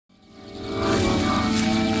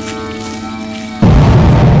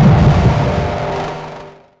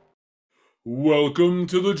Welcome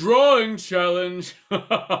to the drawing challenge.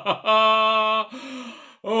 Oh,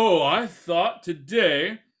 I thought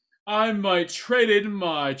today I might trade in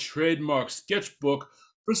my trademark sketchbook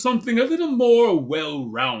for something a little more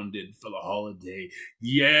well-rounded for the holiday.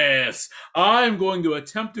 Yes, I'm going to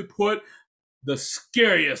attempt to put the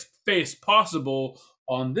scariest face possible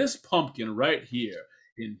on this pumpkin right here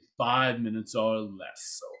in 5 minutes or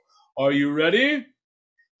less. So, are you ready?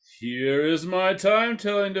 Here is my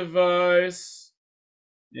time-telling device.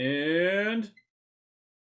 And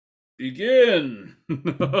begin.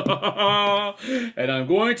 And I'm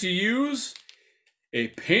going to use a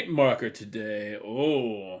paint marker today.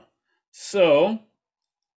 Oh, so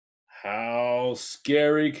how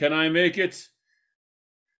scary can I make it?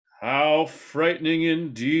 How frightening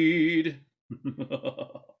indeed.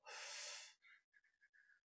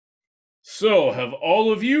 So, have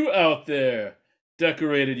all of you out there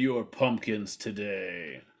decorated your pumpkins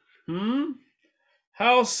today?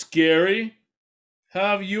 How scary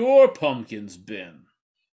have your pumpkins been?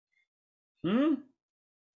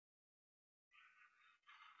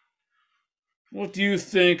 What do you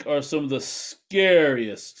think are some of the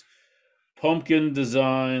scariest pumpkin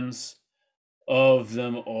designs of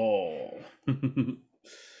them all?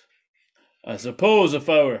 I suppose if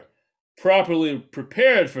I were properly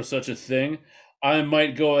prepared for such a thing, I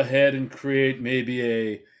might go ahead and create maybe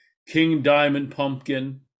a king diamond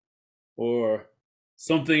pumpkin or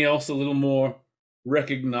something else a little more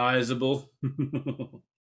recognizable.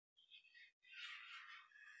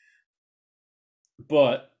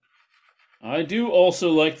 But I do also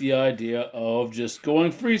like the idea of just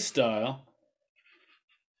going freestyle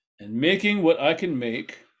and making what I can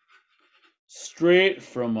make straight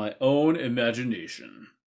from my own imagination.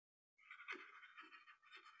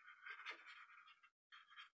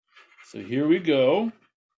 So here we go.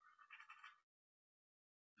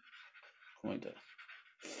 I'm going to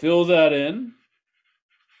fill that in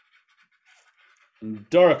and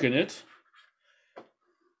darken it.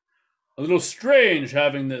 A little strange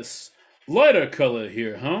having this lighter color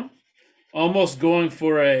here, huh? Almost going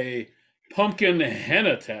for a pumpkin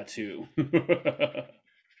henna tattoo.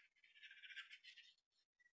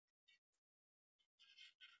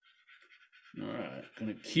 Alright,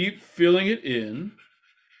 gonna keep filling it in.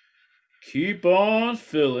 Keep on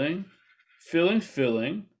filling.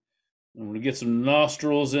 Filling. I'm gonna get some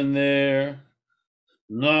nostrils in there.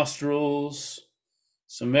 Nostrils.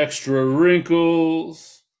 Some extra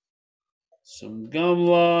wrinkles. Some gum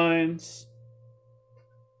lines.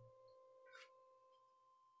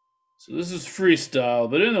 So this is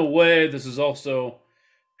freestyle, but in a way, this is also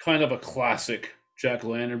kind of a classic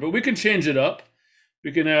jack-o'-lantern, but we can change it up.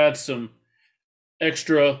 We can add some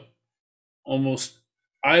extra, almost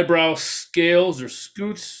eyebrow scales or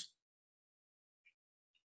scoots.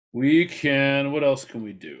 We can, what else can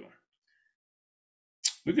we do?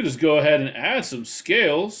 We could just go ahead and add some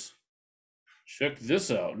scales. Check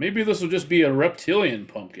this out. Maybe this will just be a reptilian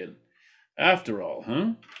pumpkin after all,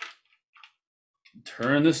 huh?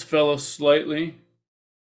 Turn this fellow slightly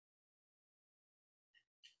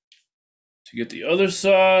to get the other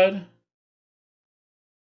side.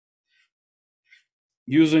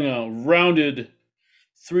 Using a rounded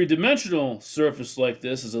three-dimensional surface like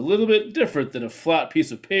this is a little bit different than a flat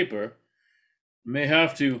piece of paper. You may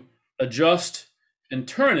have to adjust and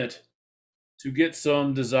turn it to get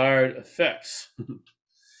some desired effects.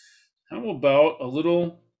 How about a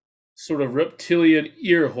little sort of reptilian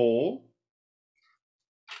ear hole?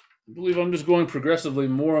 I believe I'm just going progressively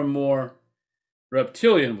more and more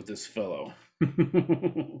reptilian with this fellow.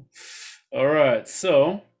 All right,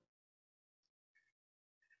 so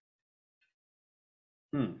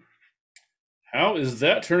how is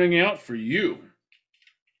that turning out for you?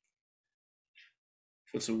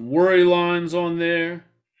 Put some worry lines on there.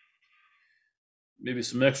 Maybe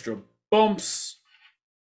some extra bumps.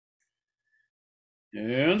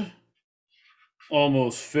 And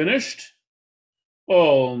almost finished.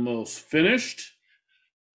 Almost finished.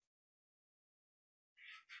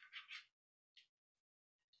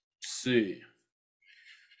 Let's see.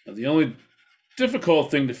 Now, the only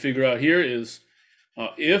difficult thing to figure out here is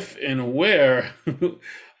if and where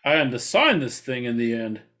I am to sign this thing in the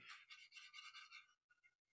end.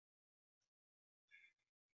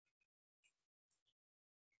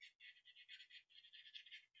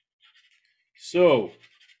 So,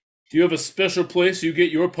 do you have a special place you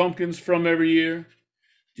get your pumpkins from every year?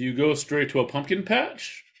 Do you go straight to a pumpkin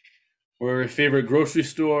patch? Or a favorite grocery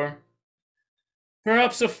store?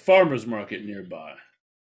 Perhaps a farmer's market nearby?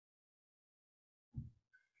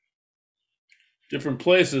 Different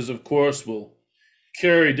places, of course, will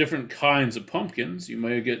carry different kinds of pumpkins. You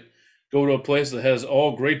might get go to a place that has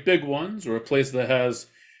all great big ones, or a place that has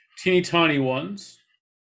teeny tiny ones.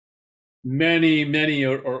 Many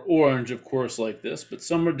are orange, of course, like this, but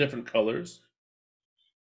some are different colors.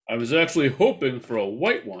 I was actually hoping for a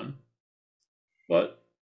white one, but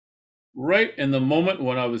right in the moment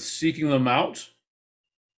when I was seeking them out,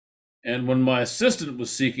 and when my assistant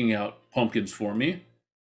was seeking out pumpkins for me,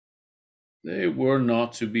 they were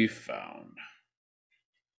not to be found.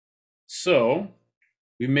 So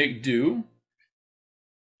we make do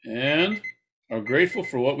and are grateful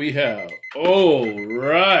for what we have. Oh,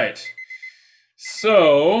 right.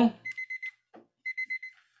 So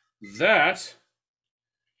that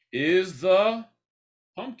is the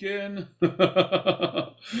pumpkin.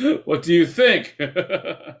 What do you think?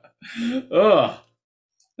 Ugh.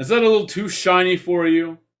 Is that a little too shiny for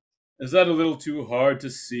you? Is that a little too hard to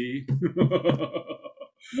see?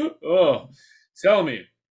 Oh, tell me,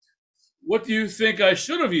 what do you think I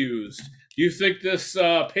should have used? Do you think this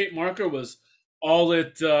paint marker was all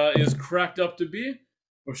it is cracked up to be?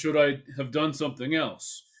 Or should I have done something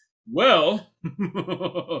else? Well,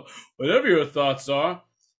 whatever your thoughts are,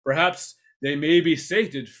 perhaps they may be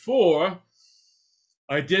sated, for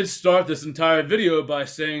I did start this entire video by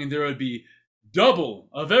saying there would be double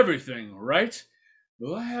of everything, right?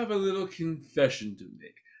 Well, I have a little confession to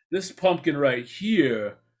make. This pumpkin right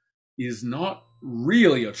here is not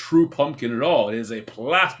really a true pumpkin at all. It is a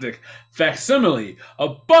plastic facsimile, a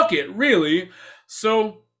bucket, really.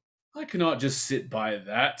 So I cannot just sit by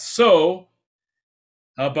that. So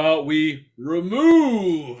how about we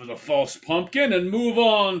remove the false pumpkin and move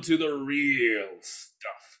on to the real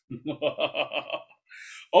stuff?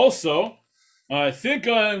 Also, I think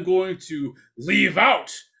I am going to leave out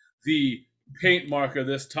the paint marker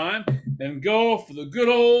this time and go for the good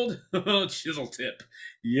old chisel tip.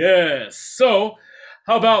 Yes. So,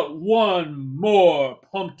 how about one more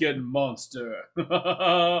pumpkin monster?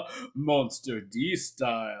 Monster D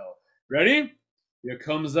style. Ready? Here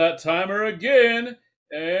comes that timer again.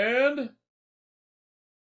 And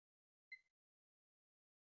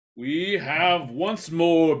we have once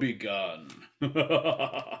more begun.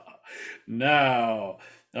 Now,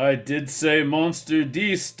 I did say Monster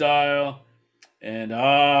D style, and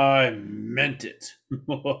I meant it.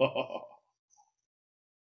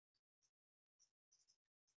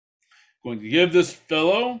 Going to give this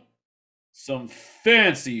fellow some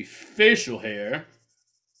fancy facial hair.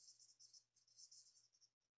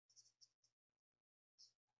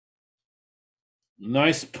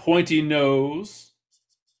 Nice pointy nose.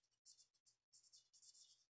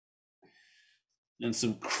 And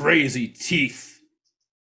some crazy teeth.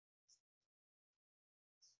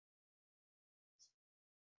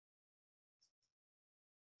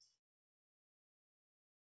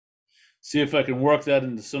 See if I can work that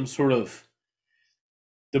into some sort of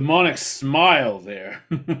demonic smile there.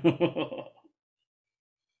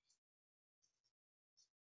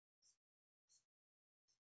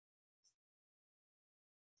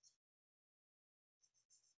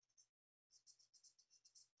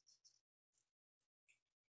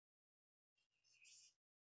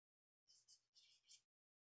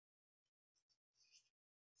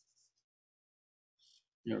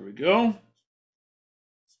 There we go.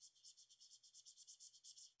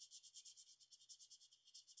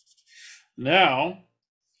 Now,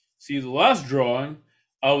 see, the last drawing,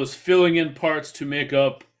 I was filling in parts to make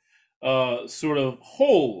up sort of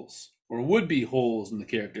holes, or would-be holes in the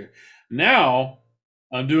character. Now,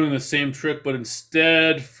 I'm doing the same trick, but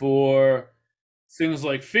instead for things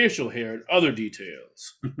like facial hair and other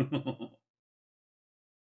details.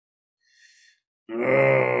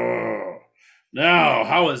 Oh, now,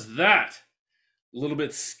 how is that? A little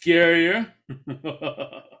bit scarier.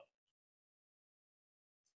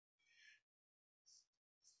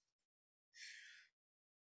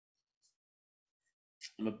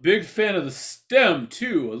 I'm a big fan of the stem,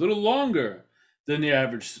 too, a little longer than the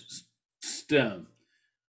average stem.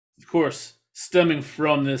 Of course, stemming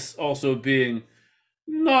from this also being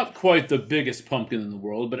not quite the biggest pumpkin in the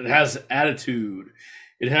world, but it has attitude.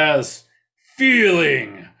 It has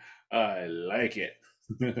feeling. I like it.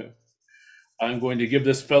 I'm going to give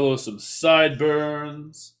this fellow some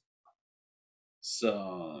sideburns.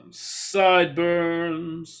 Some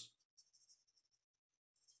sideburns.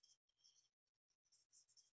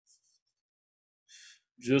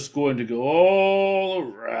 Just going to go all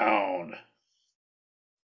around.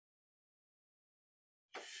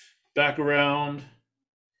 Back around.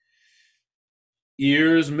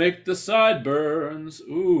 Ears make the sideburns.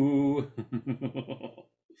 Ooh.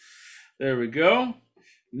 There we go.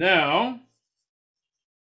 Now,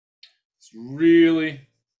 let's really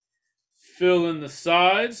fill in the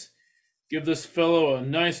sides. Give this fellow a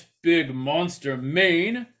nice big monster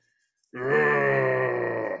mane.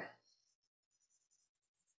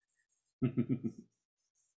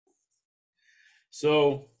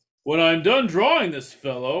 So, when I'm done drawing this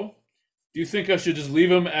fellow, do you think I should just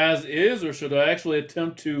leave him as is, or should I actually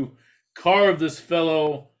attempt to carve this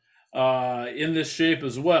fellow in this shape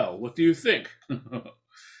as well? What do you think?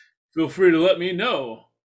 Feel free to let me know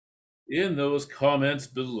in those comments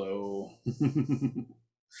below.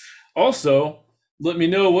 Also, let me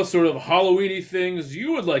know what sort of Halloween-y things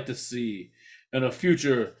you would like to see in a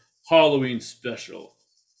future Halloween special.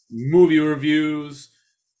 Movie reviews,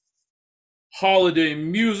 holiday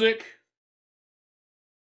music,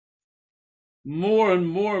 more and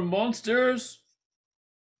more monsters.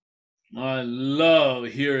 I love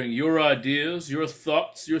hearing your ideas, your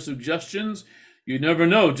thoughts, your suggestions. You never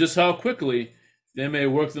know just how quickly they may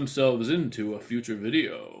work themselves into a future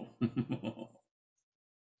video.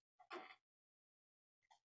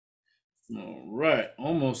 All right,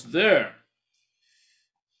 almost there.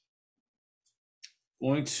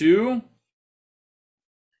 Going to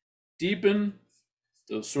deepen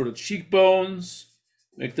those sort of cheekbones,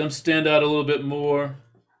 make them stand out a little bit more.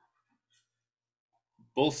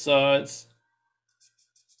 Both sides.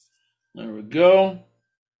 There we go.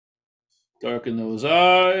 Darken those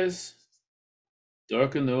eyes.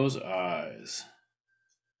 Darken those eyes.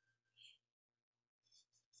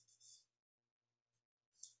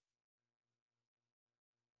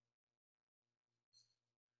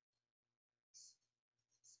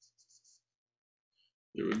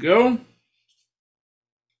 There we go.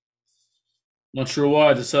 Not sure why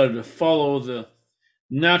I decided to follow the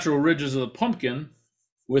natural ridges of the pumpkin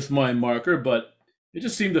with my marker, but it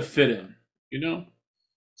just seemed to fit in, you know?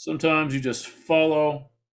 Sometimes you just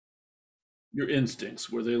follow your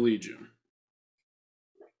instincts where they lead you.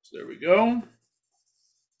 So there we go.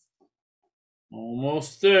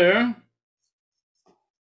 Almost there.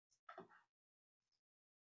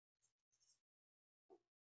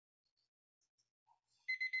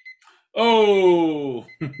 Oh!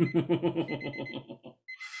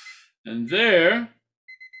 And there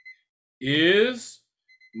is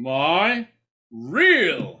my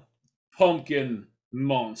real pumpkin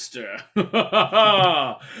monster.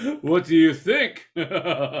 What do you think?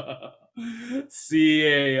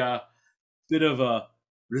 See a bit of a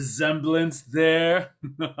resemblance there?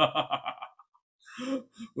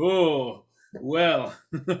 Oh, well,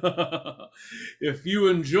 if you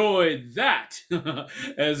enjoyed that,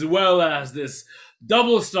 as well as this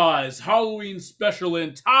double-sized Halloween special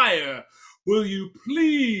entire, will you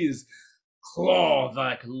please claw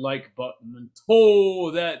that like button and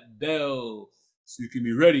toll that bell so you can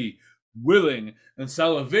be ready, willing, and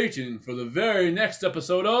salivating for the very next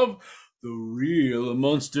episode of The Real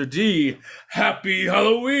Monster D. Happy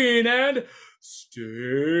Halloween and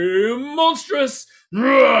stay monstrous!